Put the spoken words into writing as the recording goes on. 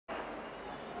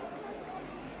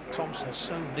Thompson's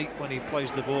so neat when he plays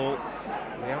the ball.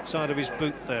 The outside of his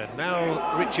boot there.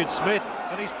 Now Richard Smith,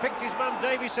 and he's picked his man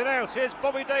Davison out. Here's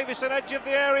Bobby Davison, edge of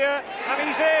the area, and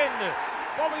he's in!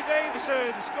 Bobby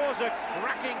Davison scores a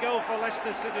cracking goal for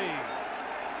Leicester City.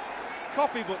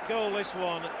 Copybook goal this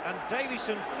one, and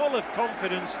Davison, full of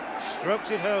confidence, strokes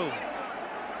it home.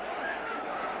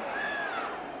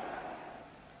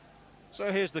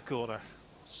 So here's the corner.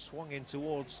 Swung in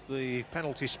towards the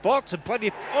penalty spot, and plenty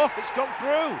of... Oh, it's gone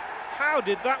through! How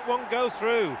did that one go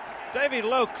through? David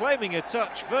Lowe claiming a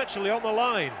touch, virtually on the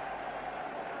line.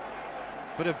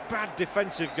 But a bad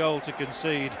defensive goal to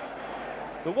concede.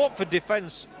 The Watford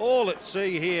defence all at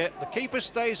sea here. The keeper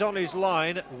stays on his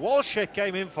line. Walsher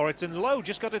came in for it, and Lowe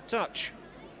just got a touch.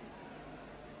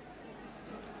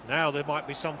 Now there might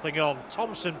be something on.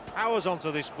 Thompson powers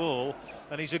onto this ball,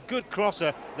 and he's a good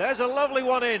crosser. There's a lovely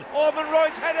one in.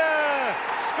 Ormonroyd's header!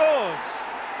 Scores!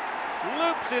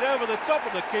 Loops it over the top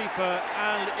of the keeper,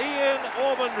 and Ian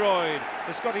Ormonroyd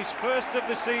has got his first of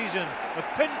the season. A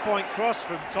pinpoint cross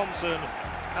from Thompson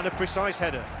and a precise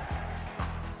header.